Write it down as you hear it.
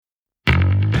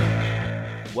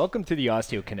Welcome to the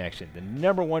Osteo Connection, the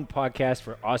 #1 podcast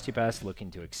for osteopaths looking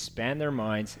to expand their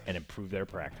minds and improve their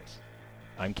practice.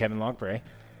 I'm Kevin Lockbray.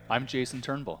 I'm Jason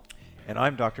Turnbull. And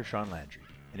I'm Dr. Sean Landry.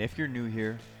 And if you're new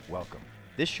here, welcome.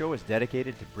 This show is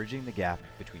dedicated to bridging the gap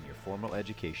between your formal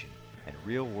education and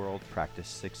real-world practice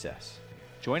success.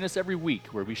 Join us every week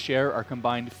where we share our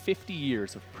combined 50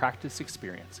 years of practice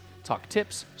experience, talk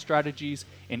tips, strategies,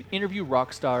 and interview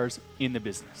rock stars in the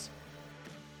business.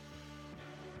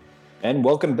 And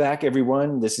welcome back,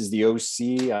 everyone. This is the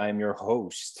OC. I'm your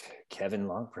host, Kevin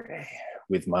Lockbray,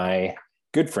 with my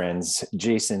good friends,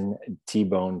 Jason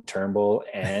T-Bone Turnbull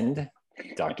and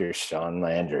Dr. Sean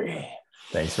Landry.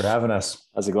 Thanks for having us.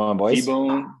 How's it going, boys?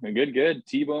 T-Bone, good.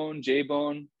 T-Bone,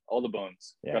 J-Bone, all the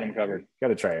bones. Yeah, got them covered. Got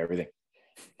to try everything.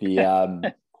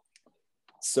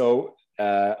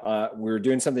 We're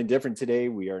doing something different today.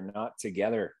 We are not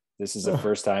together. This is the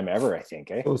first time ever, I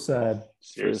think. So sad.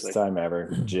 Seriously. First time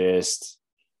ever.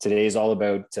 Today is all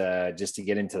about, just to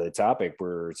get into the topic,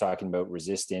 we're talking about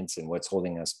resistance and what's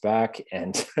holding us back.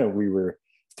 And we were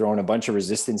throwing a bunch of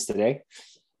resistance today.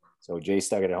 So Jay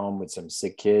stuck at home with some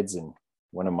sick kids, and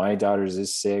one of my daughters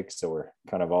is sick. So we're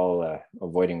kind of all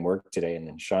avoiding work today. And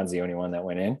then Sean's the only one that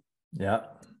went in. Yeah.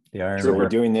 The Iron So we're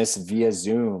doing this via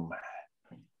Zoom.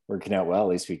 Working out well. At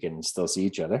least we can still see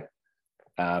each other.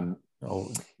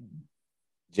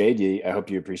 Jay, I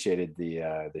hope you appreciated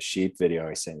the sheep video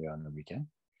I sent you on the weekend.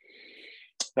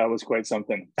 That was quite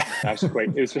something.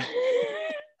 Actually, it's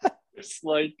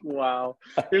like, wow.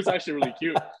 It was actually really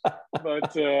cute.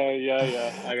 But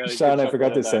yeah. Sean, I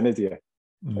forgot to send it to you.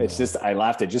 It's just, I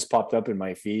laughed. It just popped up in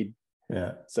my feed.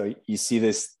 Yeah. So you see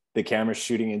the camera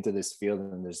shooting into this field,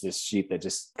 and there's this sheep that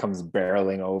just comes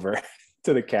barreling over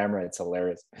to the camera. It's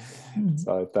hilarious.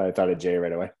 So I thought of Jay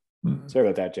right away. Sorry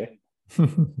about that, Jay. No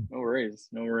worries.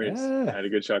 Yeah. I had a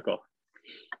good chuckle.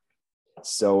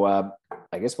 So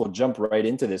I guess we'll jump right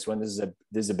into this one. This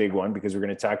is a big one because we're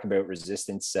going to talk about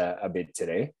resistance a bit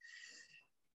today.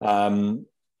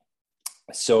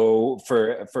 So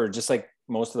for just like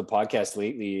most of the podcasts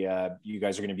lately, you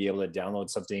guys are going to be able to download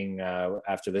something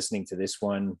after listening to this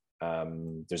one.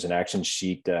 There's an action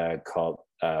sheet called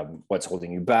What's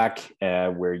Holding You Back,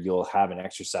 where you'll have an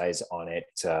exercise on it.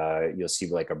 You'll see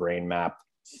like a brain map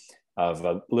of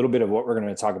a little bit of what we're going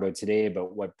to talk about today,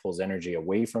 about what pulls energy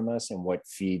away from us and what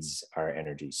feeds our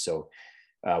energy. So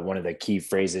one of the key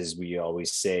phrases we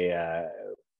always say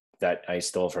that I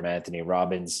stole from Anthony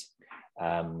Robbins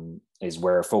is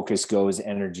where focus goes,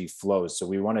 energy flows. So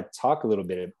we want to talk a little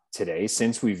bit today,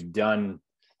 since we've done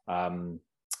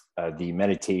the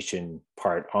meditation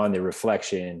part on the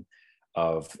reflection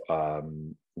of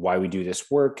why we do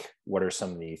this work, what are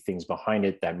some of the things behind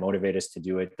it that motivate us to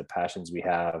do it, the passions we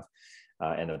have,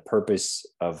 and the purpose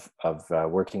of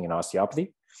working in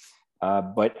osteopathy.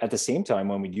 But at the same time,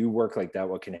 when we do work like that,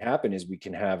 what can happen is we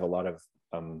can have a lot of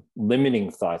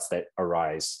limiting thoughts that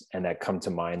arise and that come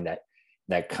to mind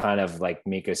that kind of like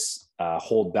make us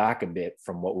hold back a bit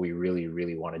from what we really,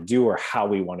 really want to do, or how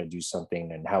we want to do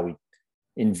something and how we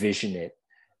envision it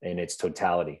in its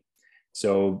totality.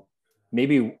 So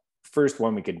maybe first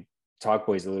one, we could talk,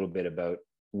 boys, a little bit about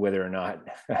whether or not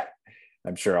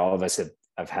I'm sure all of us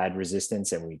have had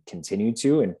resistance, and we continue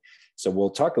to. And so we'll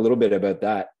talk a little bit about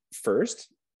that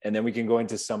first, and then we can go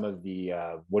into some of the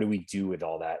what do we do with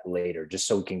all that later, just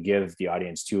so we can give the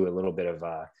audience too a little bit of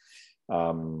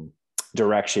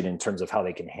direction in terms of how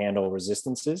they can handle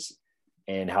resistances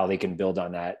and how they can build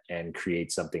on that and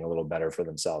create something a little better for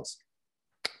themselves.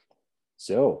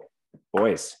 So,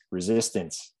 boys,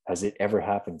 resistance, has it ever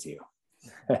happened to you?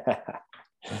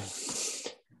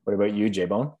 What about you,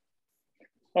 J-Bone?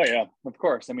 Oh yeah, of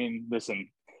course. I mean, listen,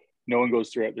 no one goes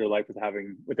through their life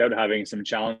without having some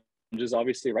challenges,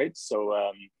 obviously, right? So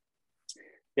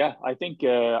I think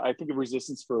of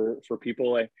resistance for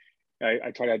people.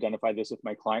 I try to identify this with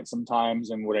my clients sometimes,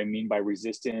 and what I mean by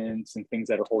resistance and things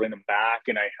that are holding them back.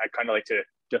 And I kind of like to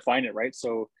define it, right?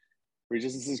 So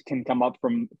resistances can come up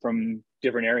from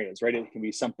different areas, right? It can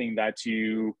be something that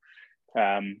you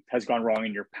has gone wrong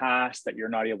in your past that you're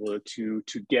not able to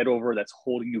get over, that's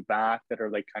holding you back, that are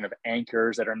like kind of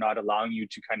anchors that are not allowing you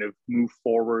to kind of move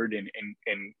forward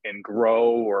and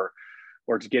grow, or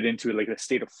to get into like a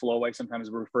state of flow, I sometimes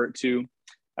refer it to.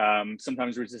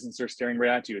 Sometimes resistance are staring right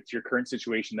at you. It's your current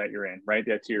situation that you're in, right?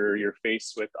 That you're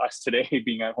faced with. Us today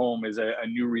being at home is a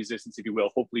new resistance, if you will,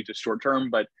 hopefully just short term,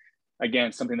 but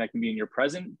again, something that can be in your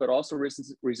present, but also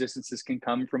resistances can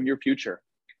come from your future,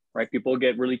 right? People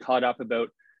get really caught up about,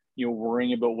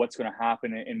 worrying about what's going to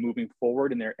happen and moving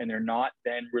forward, and they're not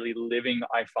then really living,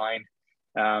 I find,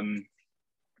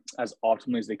 as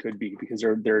optimally as they could be, because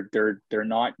they're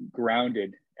not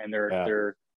grounded and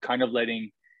they're kind of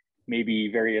letting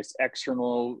maybe various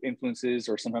external influences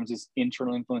or sometimes it's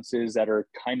internal influences that are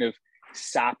kind of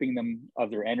sapping them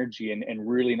of their energy and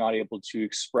really not able to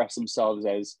express themselves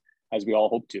as we all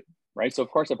hope to, right? So of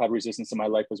course I've had resistance in my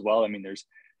life as well. I mean, there's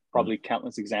probably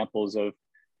countless examples of,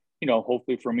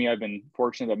 hopefully for me, I've been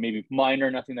fortunate that maybe minor,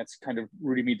 nothing that's kind of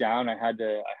rooted me down. I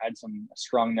had some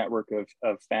strong network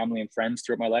of family and friends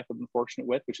throughout my life I've been fortunate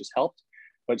with, which has helped.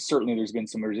 But certainly there's been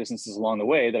some resistances along the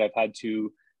way that I've had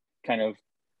to kind of,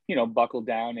 buckle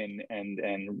down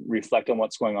and reflect on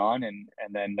what's going on. And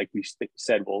then, like we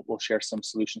said, we'll share some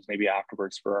solutions maybe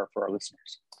afterwards for our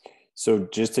listeners. So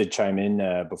just to chime in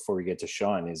before we get to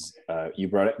Sean, is you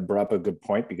brought up a good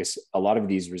point, because a lot of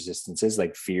these resistances,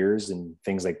 like fears and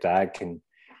things like that,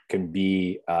 can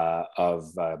be of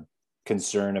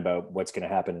concern about what's going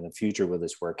to happen in the future. Will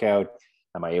this work out?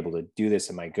 Am I able to do this?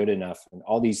 Am I good enough? And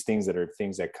all these things that are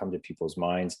things that come to people's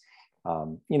minds,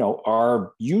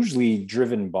 are usually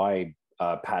driven by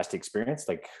past experience,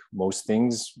 like most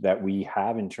things that we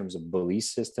have in terms of belief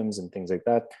systems and things like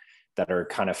that are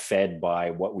kind of fed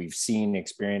by what we've seen,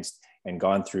 experienced, and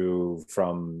gone through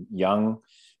from young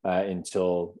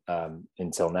until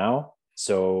now.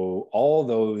 So all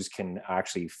those can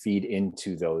actually feed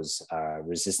into those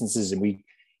resistances. And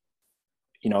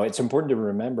it's important to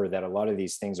remember that a lot of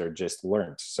these things are just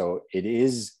learned. So it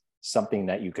is something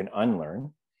that you can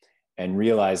unlearn and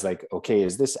realize, like, okay,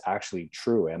 is this actually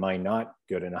true? Am I not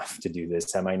good enough to do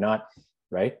this? Am I not,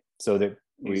 right? So that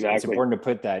it's important to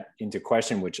put that into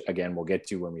question, which again, we'll get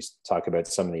to when we talk about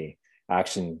some of the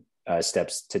action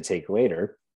steps to take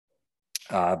later.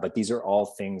 But these are all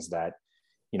things that,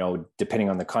 depending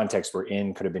on the context we're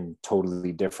in, could have been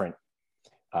totally different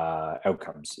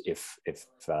outcomes if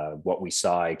what we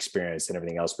saw, experienced, and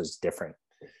everything else was different.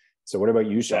 So what about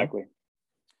you, Sean? Exactly.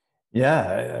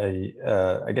 Yeah,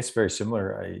 I guess very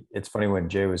similar. It's funny, when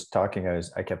Jay was talking,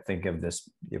 I kept thinking of this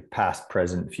past,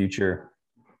 present, future.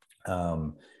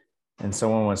 And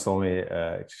someone once told me,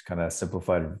 just kind of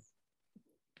simplified,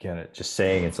 kind of just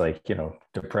saying, it's like,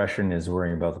 depression is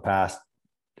worrying about the past,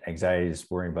 anxiety is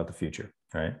worrying about the future,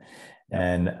 right? Yeah.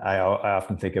 And I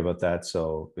often think about that.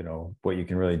 So, what you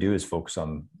can really do is focus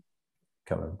on,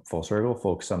 kind of full circle,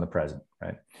 focus on the present,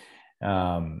 right?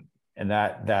 And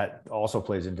that also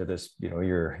plays into this,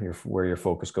 your where your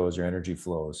focus goes, your energy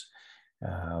flows.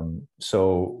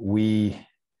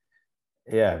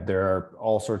 There are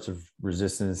all sorts of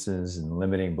resistances and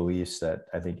limiting beliefs that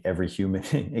I think every human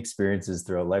experiences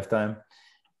throughout lifetime.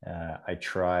 I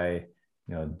try,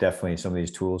 definitely some of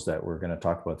these tools that we're going to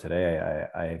talk about today,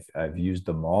 I've used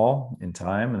them all in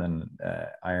time, and then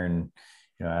iron,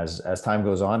 as time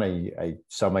goes on,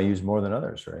 some I use more than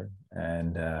others, right?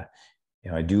 And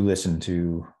I do listen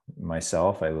to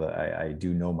myself. I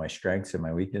do know my strengths and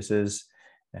my weaknesses,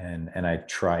 and I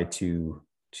try to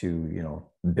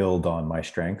build on my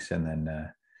strengths, and then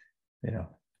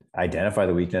identify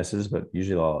the weaknesses, but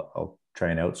usually I'll try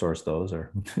and outsource those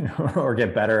or or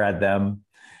get better at them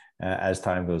as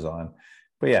time goes on.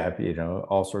 But yeah,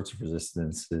 all sorts of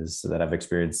resistances that I've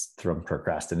experienced, from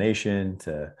procrastination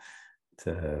to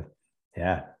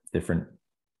different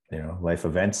life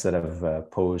events that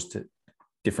have posed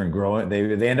different growing.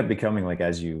 They end up becoming, like,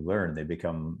 as you learn, they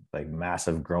become like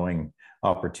massive growing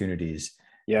opportunities.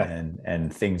 Yeah.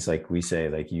 And things like we say,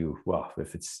 like,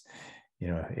 if it's,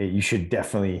 you should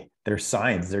definitely, there's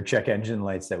signs, they're check engine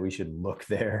lights that we should look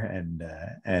there,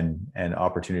 and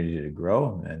opportunity to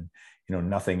grow. And,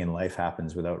 nothing in life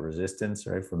happens without resistance,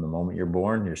 right? From the moment you're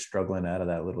born, you're struggling out of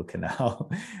that little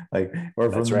canal, or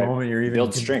from the moment you're even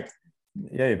build strength.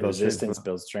 Yeah. You build resistance,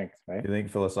 build strength, right? You think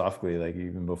philosophically, like,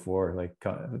 even before, like,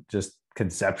 just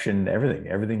conception,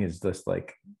 everything is just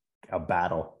like a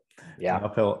battle. Yeah.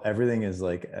 Uphill, everything is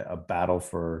like a battle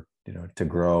for, to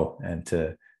grow and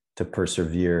to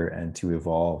persevere and to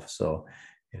evolve. So,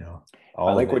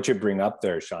 I like what you bring up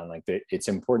there, Sean. Like, it's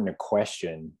important to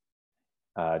question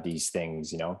these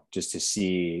things, just to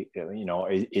see,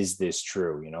 is this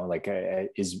true? Like,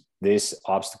 is this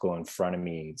obstacle in front of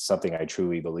me something I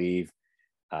truly believe,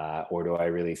 or do I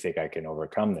really think I can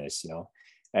overcome this?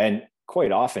 And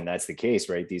quite often that's the case,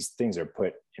 right? These things are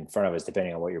put in front of us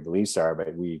depending on what your beliefs are,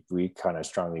 but we kind of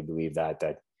strongly believe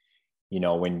that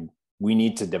when we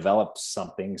need to develop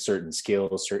something, certain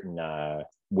skills, certain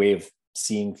way of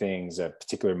seeing things, a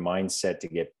particular mindset to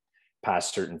get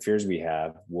past certain fears we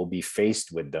have, we'll be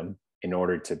faced with them in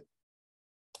order to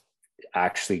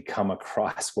actually come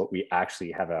across what we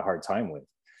actually have a hard time with.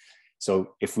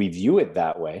 So if we view it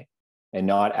that way, and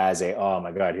not as oh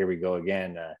my God, here we go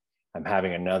again, I'm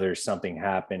having another something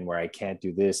happen where I can't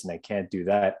do this and I can't do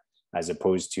that, as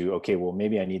opposed to, okay, well,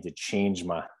 maybe I need to change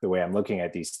the way I'm looking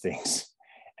at these things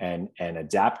and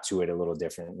adapt to it a little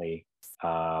differently,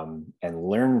 and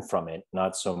learn from it,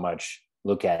 not so much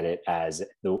look at it as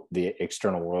the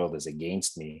external world is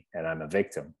against me and I'm a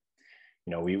victim.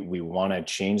 You know, we want to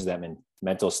change that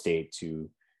mental state to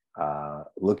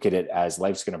look at it as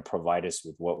life's going to provide us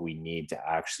with what we need to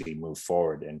actually move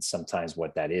forward. And sometimes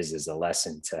what that is a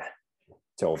lesson to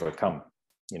overcome,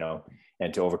 you know,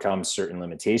 and to overcome certain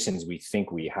limitations we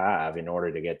think we have in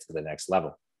order to get to the next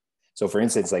level. So for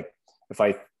instance, like if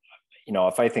I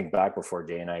think back before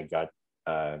Jay and I got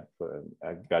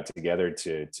together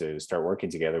to start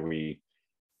working together, I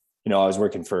was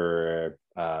working for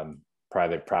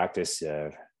private practice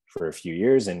for a few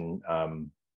years, and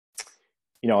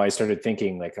I started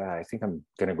thinking like, I think I'm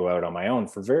going to go out on my own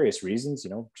for various reasons.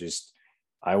 Just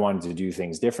I wanted to do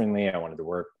things differently. I wanted to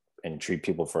work and treat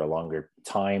people for a longer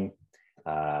time.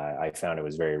 I found it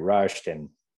was very rushed, and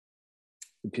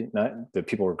the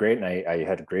people were great, and I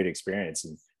had a great experience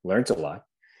and learned a lot.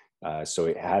 So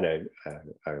it had it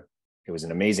was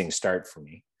an amazing start for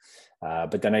me.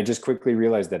 But then I just quickly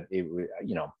realized that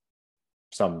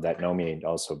some that know me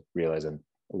also realize I'm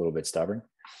a little bit stubborn.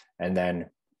 And then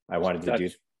I wanted to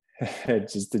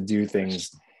do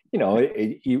things,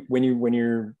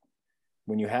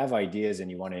 when you have ideas and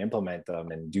you want to implement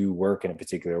them and do work in a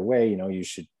particular way,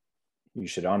 you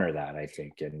should honor that, I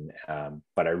think. And,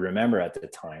 but I remember at the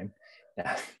time,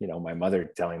 my mother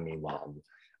telling me, well,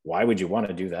 why would you want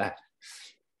to do that?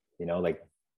 Like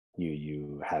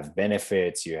you have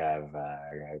benefits, you have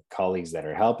colleagues that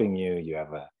are helping you, you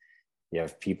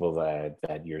have people that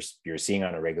you're seeing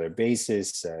on a regular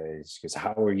basis. Because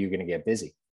how are you going to get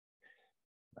busy?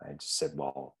 I just said,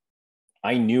 well,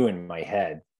 I knew in my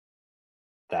head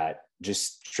that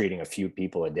just treating a few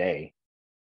people a day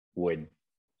would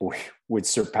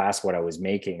surpass what I was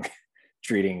making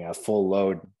treating a full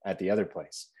load at the other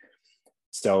place.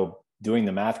 So doing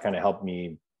the math kind of helped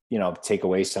me, take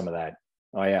away some of that.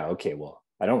 Oh yeah, okay, well,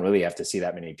 I don't really have to see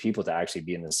that many people to actually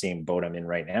be in the same boat I'm in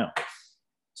right now.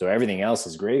 So everything else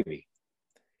is gravy,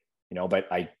 but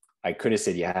I could have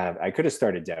said, I could have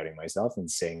started doubting myself and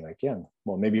saying like, yeah,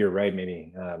 well, maybe you're right.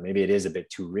 Maybe it is a bit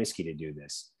too risky to do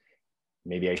this.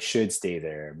 Maybe I should stay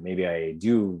there. Maybe I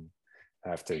do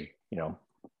have to,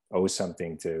 owe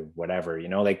something to whatever,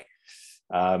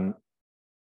 so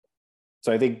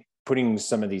I think putting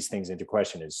some of these things into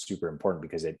question is super important,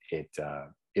 because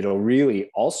it'll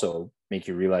really also make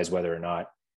you realize whether or not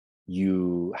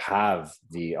you have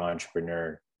the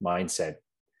entrepreneur mindset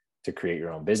to create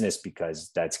your own business,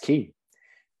 because that's key.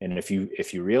 And if you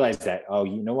realize that, oh,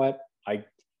 you know what, I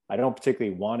don't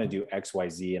particularly want to do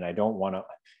XYZ, and I don't want to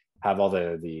have all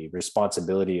the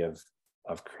responsibility of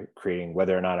creating,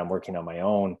 whether or not I'm working on my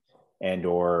own and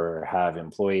or have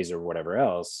employees or whatever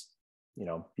else,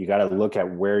 you got to look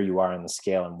at where you are on the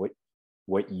scale and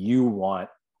what you want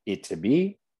it to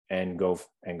be, and go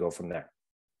from there.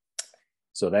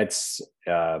 So that's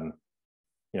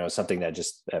something that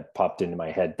just popped into my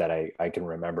head that I can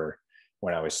remember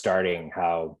when I was starting,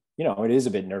 how it is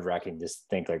a bit nerve-wracking to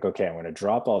think like, okay, I'm going to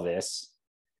drop all this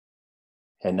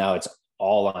and now it's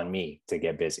all on me to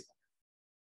get busy.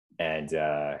 And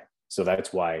so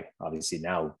that's why obviously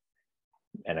now,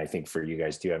 and I think for you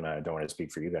guys too, I don't want to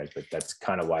speak for you guys, but that's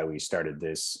kind of why we started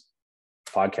this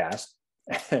podcast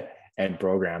and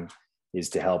program, is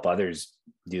to help others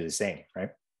do the same, right?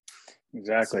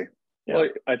 Exactly. So, yeah. Well,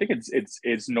 I think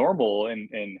it's normal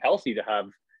and healthy to have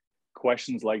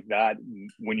questions like that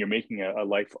when you're making a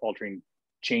life-altering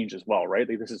change as well, right?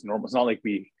 Like, this is normal. It's not like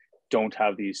we don't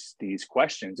have these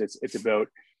questions. It's about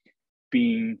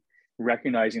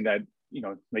recognizing that,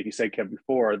 like you said, Kev,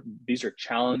 before, these are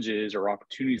challenges or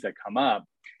opportunities that come up.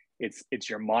 It's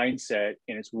your mindset,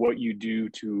 and it's what you do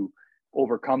to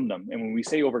overcome them. And when we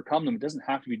say overcome them, it doesn't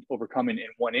have to be overcome in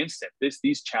one instant.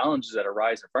 These challenges that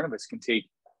arise in front of us can take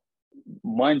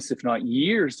months, if not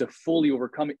years, to fully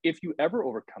overcome it, if you ever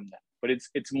overcome them. But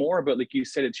it's more about, like you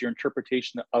said, it's your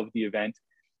interpretation of the event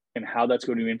and how that's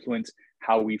going to influence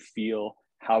how we feel,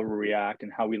 how we react,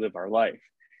 and how we live our life.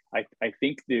 I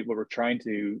think that what we're trying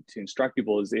to instruct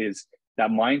people is that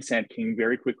mindset can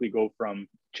very quickly go from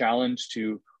challenge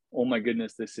to, oh my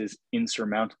goodness, this is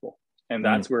insurmountable. And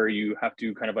that's where you have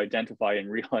to kind of identify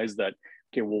and realize that,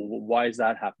 okay, well, why is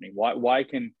that happening? Why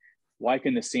can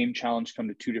the same challenge come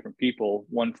to two different people?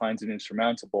 One finds it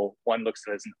insurmountable, one looks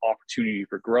at it as an opportunity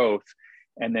for growth,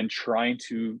 and then trying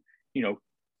to,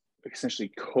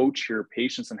 essentially coach your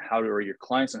patients on or your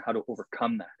clients on how to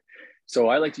overcome that. So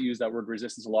I like to use that word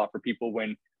resistance a lot for people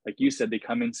when, like you said, they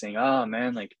come in saying, oh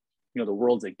man, like, the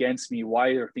world's against me. Why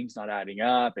are things not adding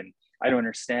up? And I don't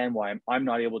understand why I'm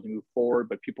not able to move forward,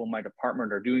 but people in my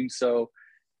department are doing so.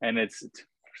 And it's,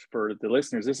 for the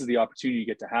listeners, this is the opportunity you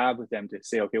get to have with them to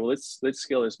say, okay, well, let's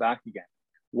scale this back again.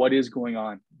 What is going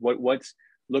on? What's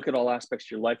look at all aspects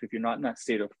of your life. If you're not in that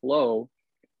state of flow,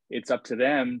 it's up to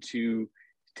them to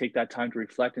take that time to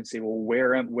reflect and say, well,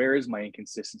 where is my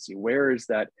inconsistency? Where is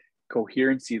that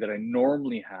coherency that I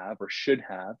normally have or should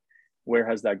have? Where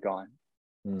has that gone?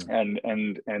 And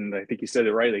I think you said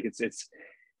it right. Like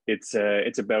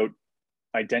it's about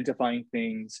identifying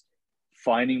things,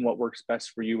 finding what works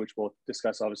best for you, which we'll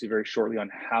discuss obviously very shortly on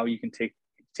how you can take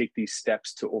these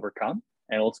steps to overcome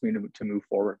and ultimately to move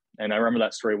forward. And I remember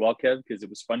that story well, Kev, because it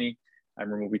was funny. I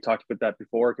remember we talked about that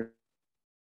before,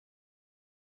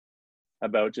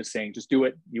 about just saying, just do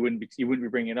it. You wouldn't be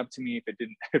bringing it up to me if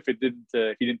you didn't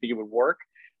think it would work.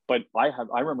 But I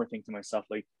remember thinking to myself,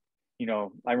 like, you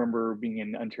know, I remember being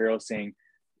in Ontario saying,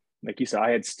 like you said,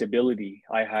 I had stability,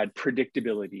 I had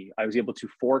predictability, I was able to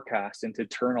forecast, and to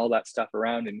turn all that stuff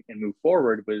around and move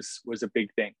forward was a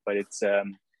big thing. But it's,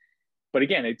 but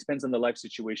again, it depends on the life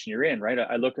situation you're in, right?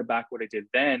 I look back what I did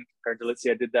then compared to, let's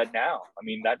say I did that now. I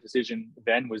mean, that decision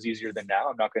then was easier than now.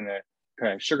 I'm not going to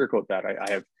kind of sugarcoat that.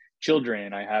 I have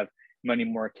children, I have many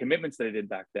more commitments that I did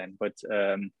back then. But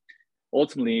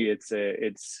ultimately, it's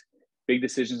big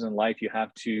decisions in life. You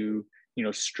have to, you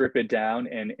know, strip it down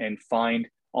and find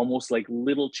almost like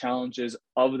little challenges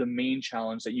of the main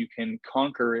challenge that you can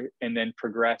conquer and then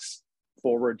progress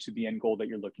forward to the end goal that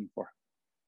you're looking for.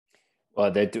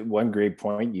 Well, that one great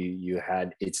point you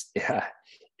had, is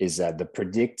the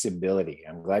predictability.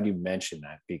 I'm glad you mentioned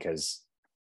that, because,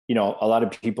 you know, a lot of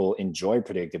people enjoy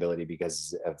predictability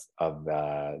because of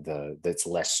that's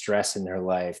less stress in their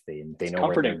life. They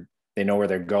know where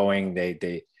they're going.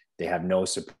 They have no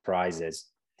surprises.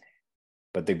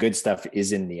 But the good stuff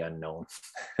is in the unknown.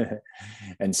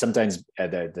 And sometimes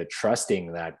the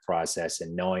trusting that process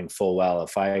and knowing full well,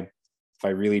 if I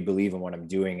really believe in what I'm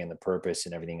doing and the purpose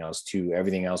and everything else too,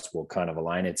 everything else will kind of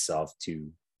align itself to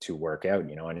work out,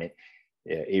 you know. And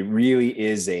it really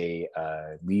is a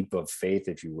leap of faith,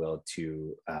 if you will,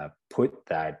 to put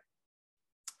that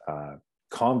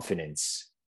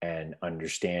confidence and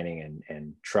understanding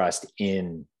and trust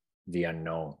in the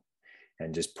unknown,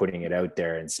 and just putting it out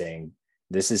there and saying,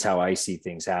 this is how I see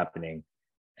things happening,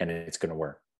 and it's going to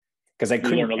work. Because I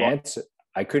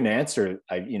couldn't answer.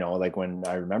 You know, like when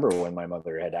I remember when my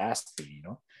mother had asked me, you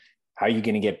know, how are you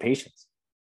going to get patients?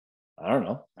 I don't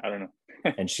know.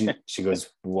 And she goes,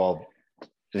 well,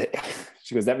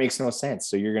 she goes, that makes no sense.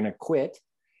 So you're going to quit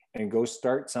and go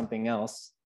start something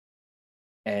else,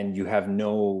 and you have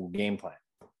no game plan.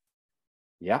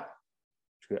 Yeah.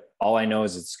 All I know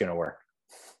is it's going to work.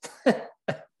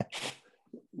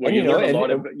 Well, you learn a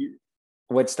lot of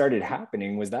what started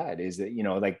happening is that, you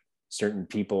know, like certain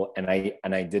people, and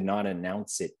I did not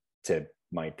announce it to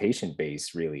my patient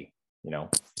base really, you know.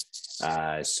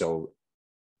 So,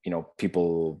 you know,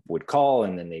 people would call,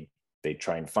 and then they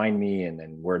try and find me, and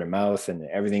then word of mouth, and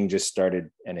everything just started,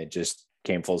 and it just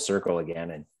came full circle again.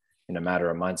 And in a matter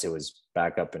of months, it was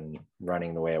back up and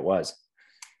running the way it was,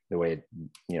 the way it,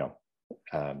 you know,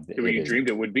 the way you dreamed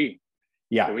it would be.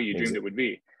 Yeah, the way you dreamed it would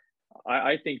be.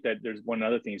 I think that there's one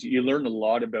other thing is you learn a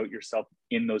lot about yourself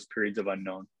in those periods of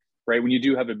unknown, right? When you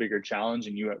do have a bigger challenge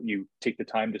and you take the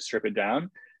time to strip it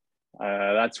down,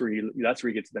 that's where you get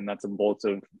to the nuts and bolts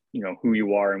of, you know, who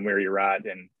you are and where you're at,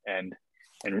 and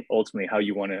ultimately how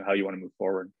you want to move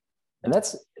forward. And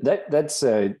that's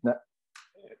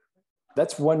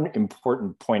one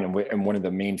important point and one of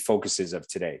the main focuses of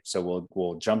today. So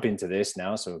we'll jump into this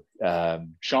now. So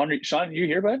Sean, you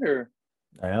here, bud? Or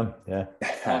I am, yeah.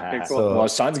 Okay, cool. Well,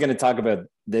 Sean's going to talk about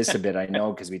this a bit, I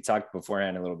know, because we talked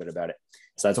beforehand a little bit about it.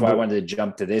 So that's why I wanted to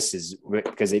jump to this, is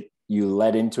because you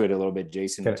led into it a little bit,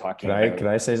 Jason. Can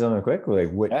I say something quick?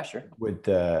 Like, yeah, sure.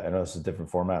 I know this is a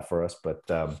different format for us, but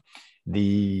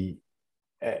I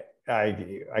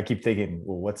keep thinking,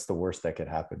 well, what's the worst that could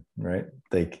happen, right?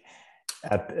 Like,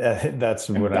 that's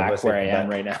when I'm back where I am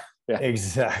right now. Yeah.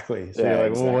 Exactly. So you're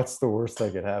like, well, what's the worst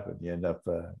that could happen? You end up,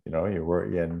 you know, you're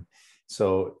worried. And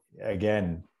so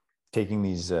again, taking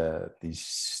these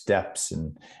steps,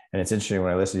 and it's interesting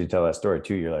when I listen to you tell that story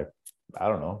too, you're like, I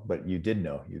don't know, but you did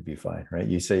know you'd be fine, right?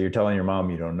 You say you're telling your mom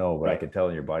you don't know, but right. I could tell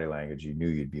in your body language you knew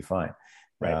you'd be fine.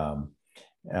 Right.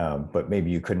 But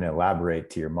maybe you couldn't elaborate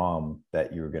to your mom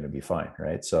that you were going to be fine,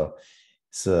 right? So,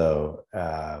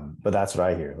 but that's what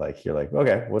I hear. Like, you're like,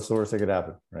 okay, what's the worst that could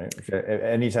happen, right?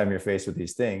 Anytime you're faced with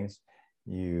these things,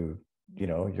 you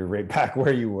know, you're right back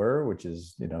where you were, which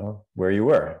is, you know, where you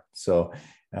were. So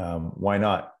why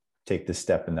not take this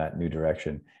step in that new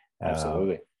direction?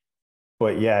 Absolutely.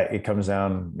 but yeah, it comes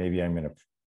down, maybe I'm going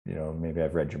to, maybe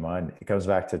I've read your mind. It comes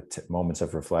back to moments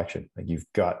of reflection. Like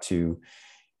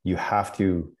you have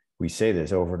to, we say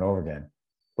this over and over again,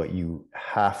 but you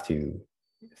have to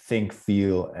think,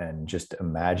 feel, and just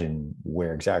imagine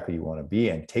where exactly you want to be,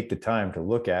 and take the time to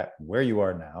look at where you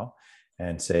are now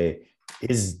and say,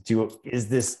 is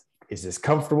this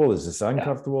comfortable? Is this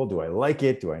uncomfortable? Do I like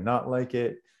it? Do I not like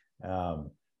it?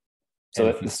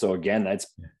 So again, that's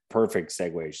perfect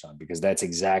segue, Sean, because that's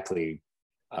exactly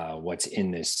what's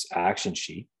in this action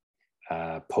sheet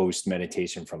post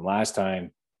meditation from last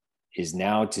time, is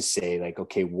now to say, like,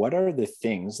 okay, what are the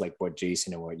things, like what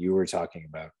Jason and what you were talking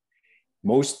about?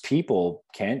 Most people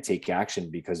can't take action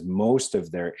because most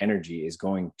of their energy is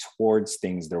going towards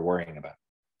things they're worrying about.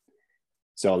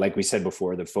 So like we said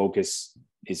before, the focus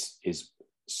is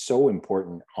so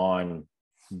important on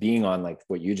being on, like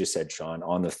what you just said, Sean,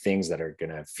 on the things that are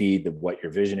going to feed what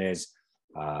your vision is,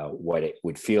 what it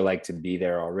would feel like to be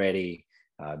there already,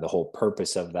 the whole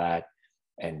purpose of that,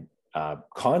 and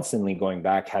constantly going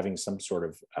back, having some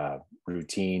sort of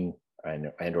routine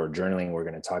and or journaling. We're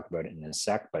going to talk about it in a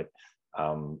sec, but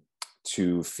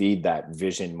to feed that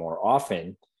vision more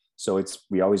often. So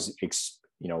we always,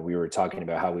 we were talking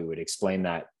about how we would explain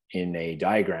that in a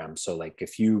diagram. So like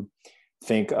if you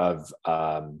think of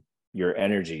your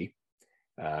energy,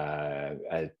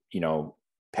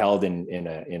 held in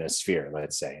a sphere,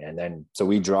 let's say, and then so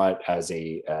we draw it as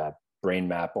a brain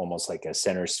map, almost like a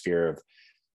center sphere of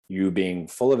you being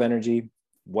full of energy.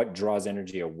 What draws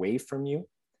energy away from you?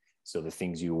 So the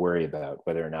things you worry about,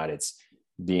 whether or not it's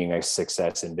being a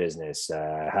success in business,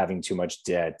 having too much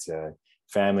debt,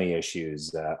 family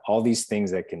issues, all these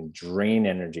things that can drain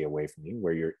energy away from you,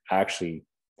 where you're actually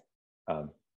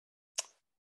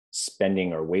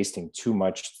spending or wasting too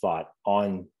much thought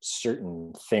on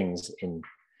certain things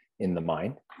in the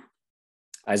mind,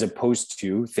 as opposed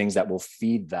to things that will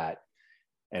feed that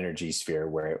energy sphere,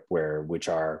 which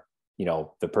are,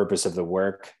 the purpose of the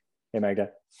work. Hey,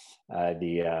 Magda,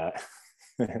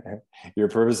 your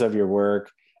purpose of your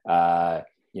work,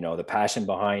 the passion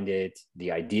behind it,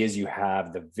 the ideas you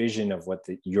have, the vision of what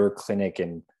your clinic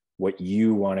and what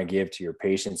you want to give to your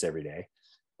patients every day,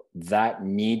 that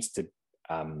needs to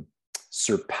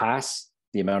surpass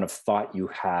the amount of thought you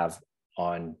have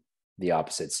on the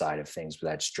opposite side of things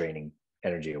that's draining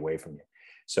energy away from you.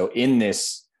 So in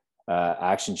this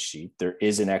action sheet, there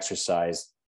is an exercise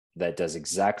that does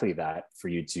exactly that, for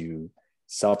you to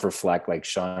self-reflect, like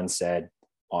Sean said,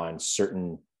 on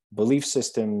certain belief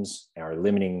systems or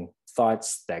limiting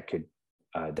thoughts that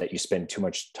you spend too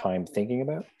much time thinking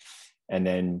about. And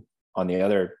then on the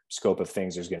other scope of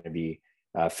things, there's going to be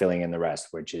filling in the rest,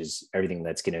 which is everything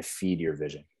that's going to feed your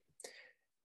vision.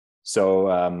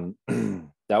 So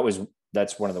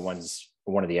that's one of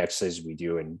the exercises we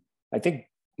do. And I think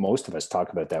most of us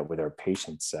talk about that with our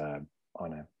patients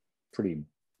on a pretty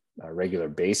regular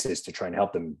basis, to try and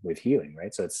help them with healing,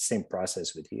 right? So it's the same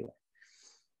process with healing.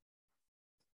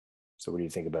 So what do you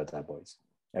think about that, boys?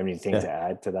 Anything to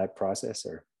add to that process?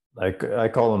 Or like, I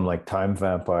call them like time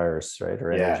vampires, right?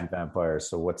 Or energy vampires.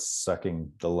 So what's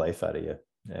sucking the life out of you?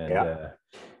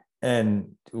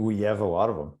 And we have a lot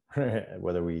of them,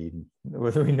 whether we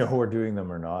know we're doing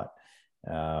them or not.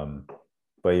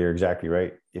 But you're exactly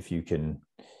right. If you can,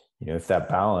 if that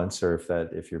balance, or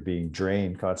if you're being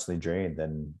constantly drained,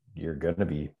 then you're going to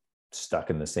be stuck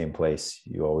in the same place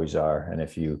you always are. And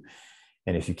if you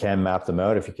can map them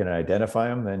out, if you can identify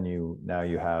them, then now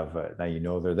you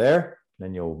know they're there.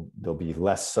 Then they'll be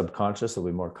less subconscious. They'll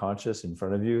be more conscious in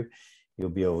front of you. You'll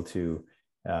be able to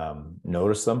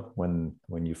notice them when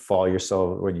you find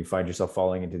yourself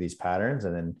falling into these patterns,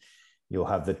 and then you'll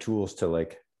have the tools to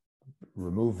like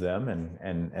remove them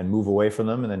and move away from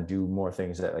them, and then do more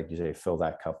things that, like you say, fill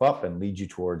that cup up and lead you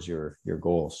towards your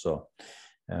goals. So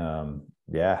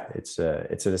it's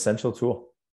an essential tool.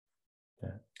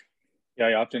 Yeah,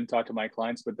 I often talk to my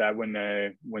clients about that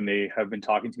when they have been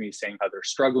talking to me, saying how they're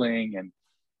struggling and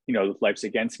life's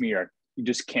against me, or you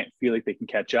just can't feel like they can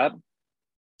catch up.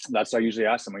 That's what I usually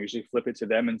ask them. I usually flip it to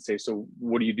them and say, so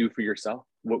what do you do for yourself?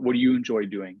 What do you enjoy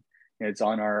doing? And it's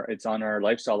on our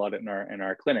lifestyle audit in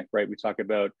our clinic, right? We talk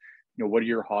about, what are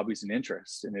your hobbies and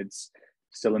interests? And it's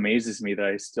still amazes me that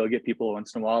I still get people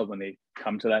once in a while, when they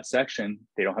come to that section,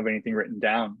 they don't have anything written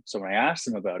down. So when I ask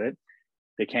them about it,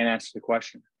 they can't answer the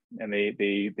question. And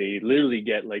they literally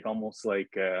get like almost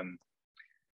like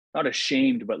not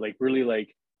ashamed, but like really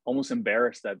like almost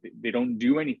embarrassed that they don't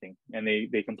do anything, and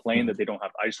they complain that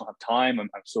I just don't have time. I'm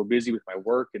so busy with my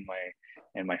work and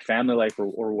my family life,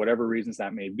 or whatever reasons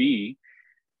that may be.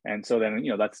 And so then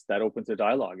that opens a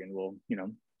dialogue, and we'll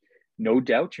no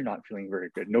doubt you're not feeling very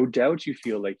good. No doubt you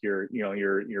feel like you're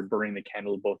burning the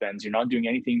candle at both ends. You're not doing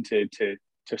anything to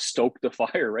stoke the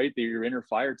fire, right? Your inner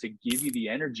fire to give you the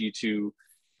energy to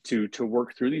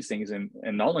work through these things, and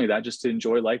not only that, just to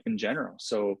enjoy life in general.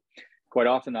 So quite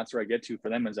often that's where I get to for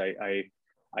them, is I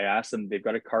ask them, they've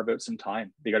got to carve out some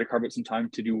time. They got to carve out some time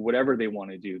to do whatever they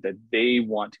want to do, that they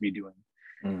want to be doing.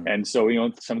 And so,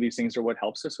 some of these things are what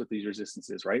helps us with these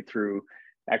resistances, right? Through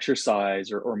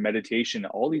exercise or meditation,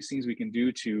 all these things we can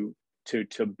do to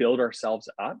build ourselves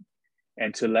up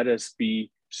and to let us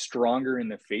be stronger in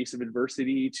the face of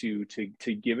adversity, to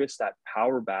give us that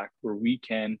power back where we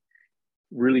can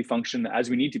really function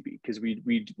as we need to be. Because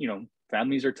we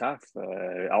families are tough,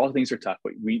 all things are tough,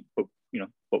 but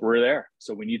we're there.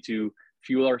 So we need to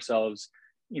fuel ourselves,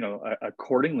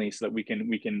 accordingly, so that we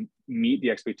can meet the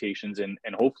expectations and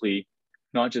hopefully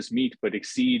not just meet, but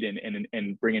exceed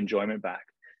and bring enjoyment back.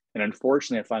 And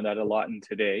unfortunately, I find that a lot in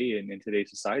today's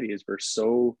society, is we're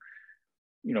so,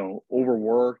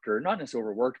 overworked, or not necessarily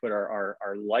overworked, but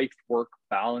our life work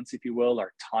balance, if you will,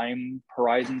 our time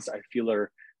horizons, I feel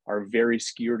are very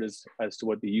skewed as to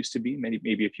what they used to be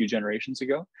maybe a few generations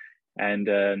ago. And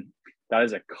that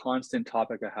is a constant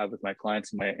topic I have with my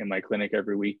clients in my clinic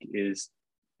every week,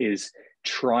 is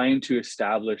trying to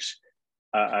establish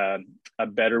a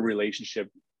better relationship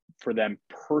for them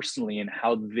personally, and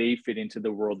how they fit into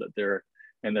the world that they're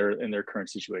in their current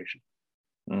situation.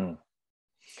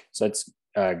 So that's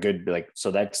good. So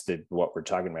that's what we're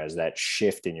talking about, is that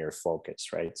shift in your focus,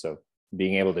 right? So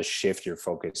being able to shift your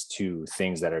focus to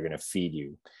things that are going to feed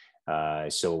you.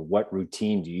 So what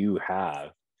routine do you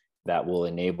have that will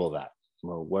enable that?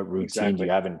 Well, what routine do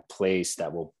you have in place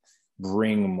that will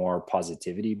bring more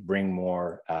positivity, bring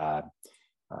more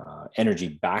energy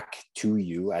back to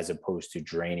you, as opposed to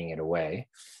draining it away?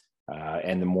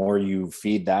 And the more you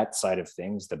feed that side of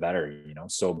things, the better,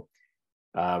 So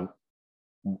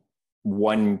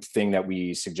one thing that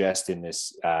we suggest in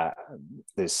this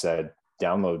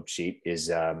download sheet is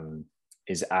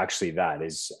actually that,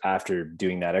 is after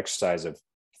doing that exercise of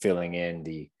filling in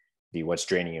the what's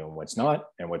draining you and what's not,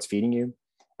 and what's feeding you,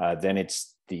 then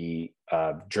it's the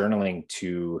journaling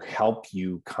to help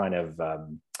you kind of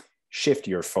shift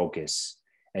your focus,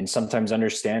 and sometimes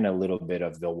understand a little bit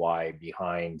of the why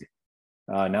behind.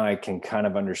 Now I can kind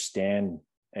of understand,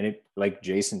 and it, like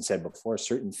Jason said before,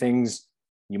 certain things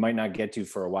you might not get to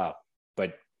for a while,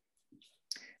 but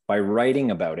by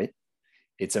writing about it,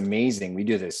 it's amazing. We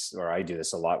do this, or I do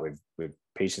this a lot with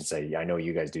patients. I know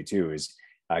you guys do too, is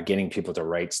getting people to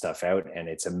write stuff out. And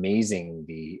it's amazing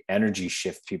the energy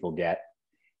shift people get.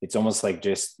 It's almost like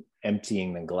just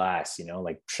emptying the glass,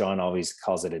 like Sean always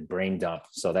calls it a brain dump.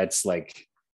 So that's like,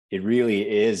 it really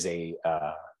is an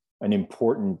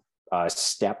important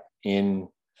step in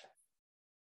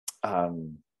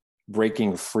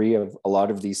breaking free of a lot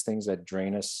of these things that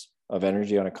drain us of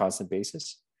energy on a constant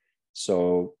basis.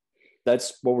 So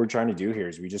that's what we're trying to do here,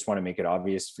 is we just want to make it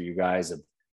obvious for you guys of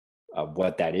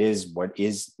what that is, what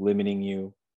is limiting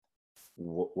you,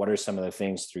 what are some of the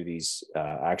things through these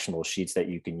actionable sheets that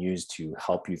you can use to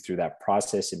help you through that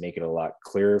process and make it a lot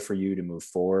clearer for you to move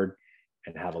forward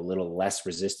and have a little less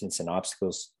resistance and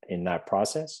obstacles in that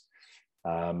process.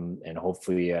 And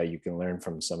hopefully you can learn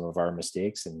from some of our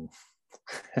mistakes and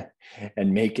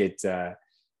and make it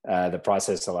the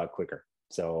process a lot quicker.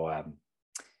 So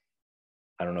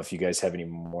I don't know if you guys have any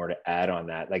more to add on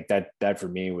that. Like that for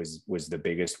me was the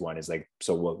biggest one, is like,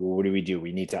 so what do?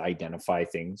 We need to identify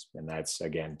things. And that's,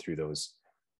 again, through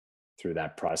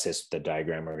that process, the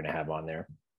diagram we're going to have on there.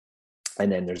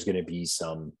 And then there's going to be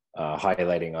some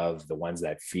highlighting of the ones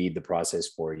that feed the process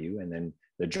for you. And then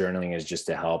the journaling is just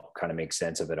to help kind of make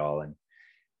sense of it all. And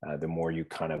the more you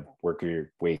kind of work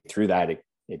your way through that,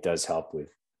 it does help with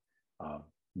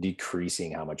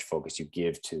decreasing how much focus you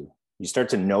give to. You start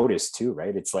to notice too,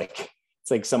 right? It's like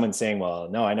someone saying, well,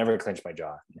 no, I never clench my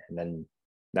jaw. And then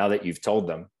now that you've told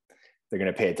them, they're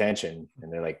going to pay attention,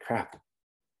 and they're like, crap,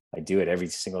 I do it every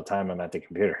single time I'm at the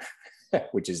computer,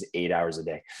 which is 8 hours a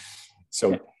day.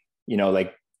 So,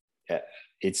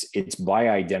 it's by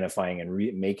identifying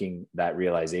and making that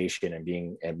realization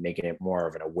and making it more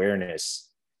of an awareness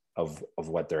of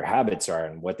what their habits are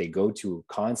and what they go to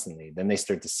constantly. Then they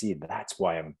start to see, that's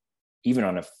why I'm, even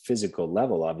on a physical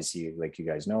level, obviously, like you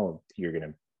guys know, you're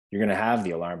going to have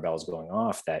the alarm bells going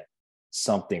off that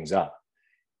something's up.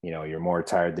 You're more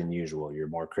tired than usual. You're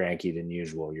more cranky than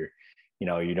usual. You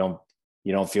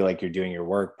don't feel like you're doing your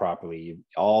work properly.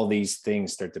 All these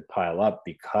things start to pile up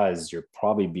because you're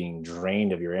probably being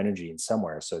drained of your energy in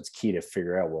somewhere. So it's key to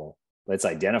figure out, well, let's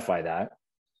identify that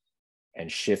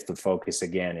and shift the focus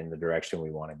again in the direction we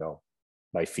want to go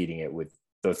by feeding it with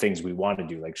the things we want to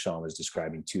do, like Sean was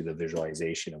describing, to the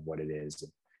visualization of what it is,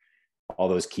 and all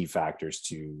those key factors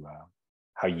to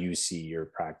how you see your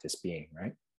practice being,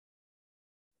 right?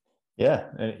 Yeah,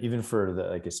 and even for the,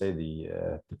 like I say,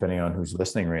 depending on who's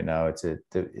listening right now, it's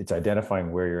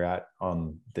identifying where you're at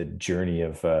on the journey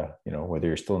of whether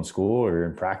you're still in school or you're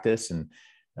in practice, and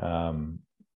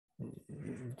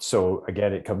so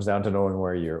again, it comes down to knowing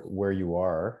where you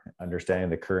are, understanding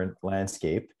the current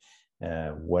landscape,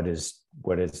 what's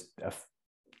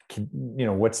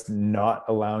not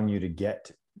allowing you to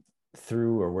get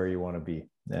through or where you want to be,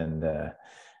 and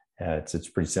it's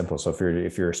pretty simple. So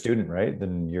if you're a student, right,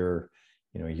 then your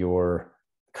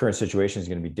current situation is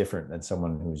going to be different than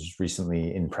someone who's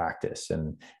recently in practice,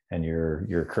 and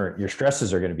your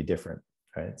stresses are going to be different,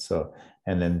 right? So,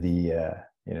 and then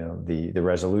the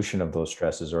resolution of those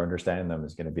stresses or understanding them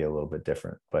is going to be a little bit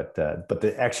different, but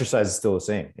the exercise is still the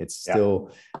same. It's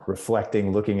still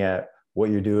reflecting, looking at what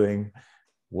you're doing,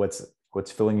 what's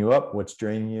filling you up, what's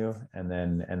draining you, and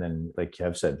then like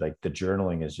Kev said, like the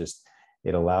journaling is just,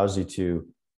 it allows the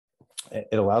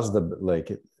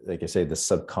like I say, the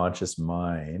subconscious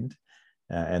mind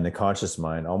and the conscious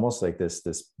mind, almost like this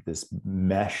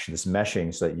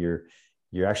meshing, so that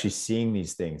you're actually seeing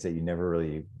these things that you never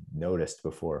really noticed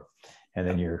before, and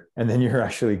then you're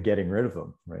actually getting rid of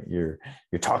them, right? You're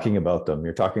talking about them.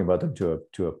 You're talking about them to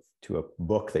a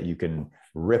book that you can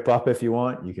rip up if you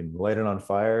want. You can light it on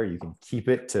fire. You can keep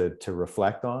it to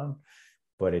reflect on,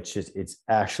 but it's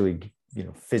actually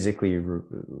physically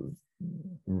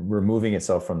removing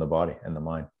itself from the body and the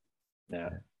mind. Yeah,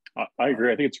 I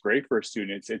agree. I think it's great for a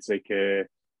student. It's like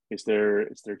it's their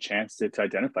chance to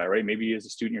identify, right? Maybe as a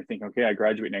student, you're thinking, okay, I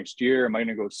graduate next year. Am I going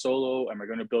to go solo? Am I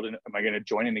going to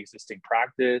join an existing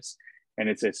practice? And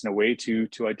it's in a way to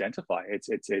identify. It's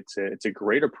a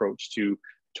great approach to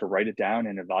write it down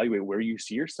and evaluate where you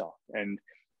see yourself. And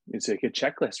it's like a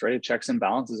checklist, right? It checks and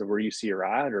balances of where you see you're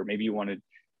at, or maybe you want to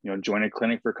join a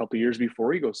clinic for a couple of years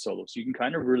before you go solo. So you can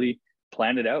kind of really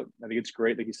plan it out. I think it's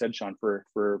great, like you said, Sean, for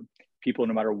people,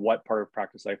 no matter what part of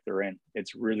practice life they're in.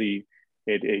 It's really,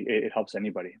 it helps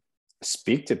anybody.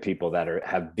 Speak to people that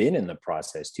have been in the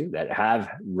process too, that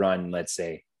have run, let's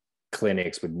say,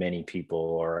 clinics with many people,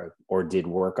 or did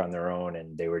work on their own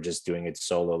and they were just doing it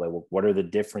solo. Like, what are the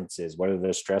differences? What are the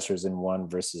stressors in one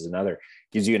versus another?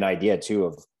 Gives you an idea too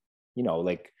of,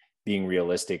 like being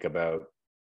realistic about,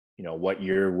 what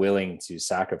you're willing to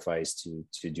sacrifice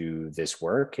to do this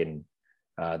work. And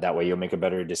that way you'll make a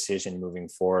better decision moving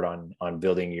forward on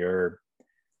building your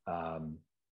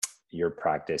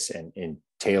practice and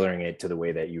tailoring it to the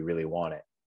way that you really want it.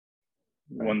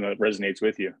 One that resonates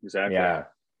with you. Exactly. Yeah,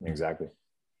 exactly.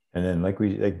 And then like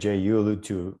Jay, you allude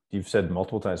to, you've said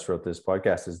multiple times throughout this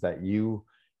podcast, is that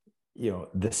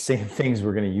the same things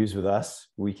we're going to use with us,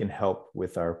 we can help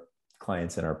with our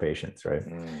clients and our patients, right?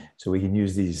 So we can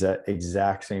use these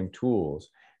exact same tools,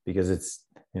 because it's,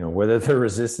 whether the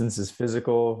resistance is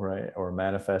physical, right, or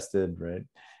manifested, right,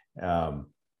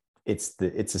 it's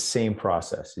the same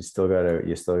process. You still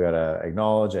gotta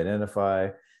acknowledge, identify,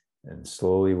 and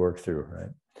slowly work through, right?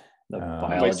 The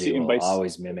biology will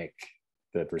always mimic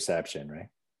the perception, right?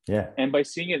 Yeah. And by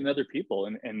seeing it in other people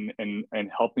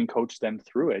and helping coach them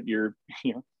through it, you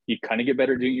kind of get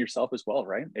better doing it yourself as well,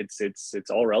 right? It's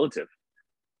all relative.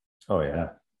 Oh yeah.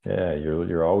 Yeah.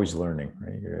 You're always learning,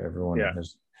 right? Everyone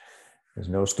there's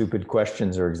no stupid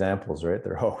questions or examples, right?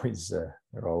 They're always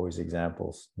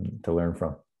examples to learn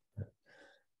from.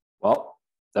 Well,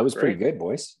 that was pretty good,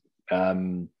 boys.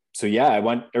 So yeah, I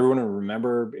want everyone to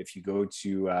remember, if you go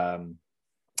to, I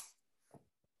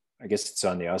guess it's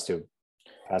on the Osteo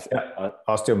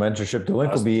Mentorship.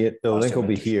 The link will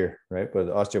be here, right? But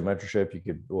Osteo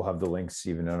Mentorship, we'll have the links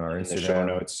even on our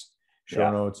Instagram show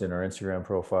notes in our Instagram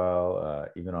profile,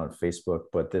 even on Facebook.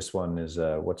 But this one is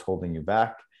what's holding you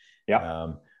back.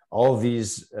 Yeah. All of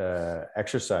these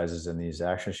exercises and these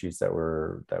action sheets that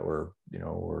we're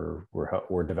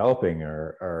developing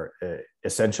are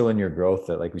essential in your growth.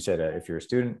 That, like we said, if you're a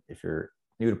student, if you're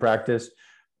new to practice,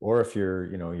 or if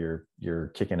you're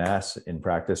kicking ass in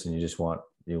practice and you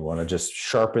want to just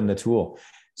sharpen the tool.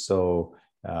 So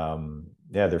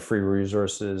they're free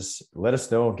resources. Let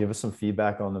us know, give us some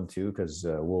feedback on them too, because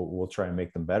we'll try and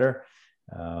make them better.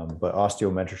 But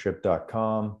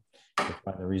osteomentorship.com, you'll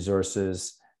find the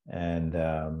resources. And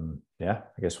I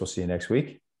guess we'll see you next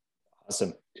week.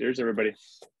 Awesome. Cheers, everybody.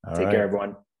 Take care,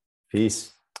 everyone.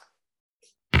 Peace.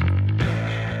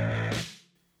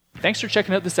 Thanks for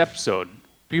checking out this episode.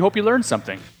 We hope you learned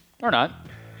something, or not.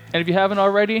 And if you haven't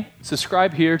already,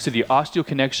 subscribe here to the Osteo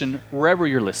Connection wherever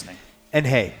you're listening. And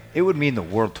hey, it would mean the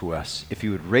world to us if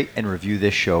you would rate and review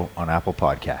this show on Apple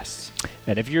Podcasts.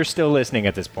 And if you're still listening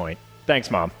at this point,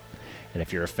 thanks, Mom. And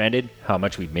if you're offended how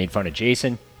much we've made fun of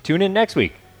Jason, tune in next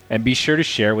week and be sure to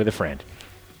share with a friend.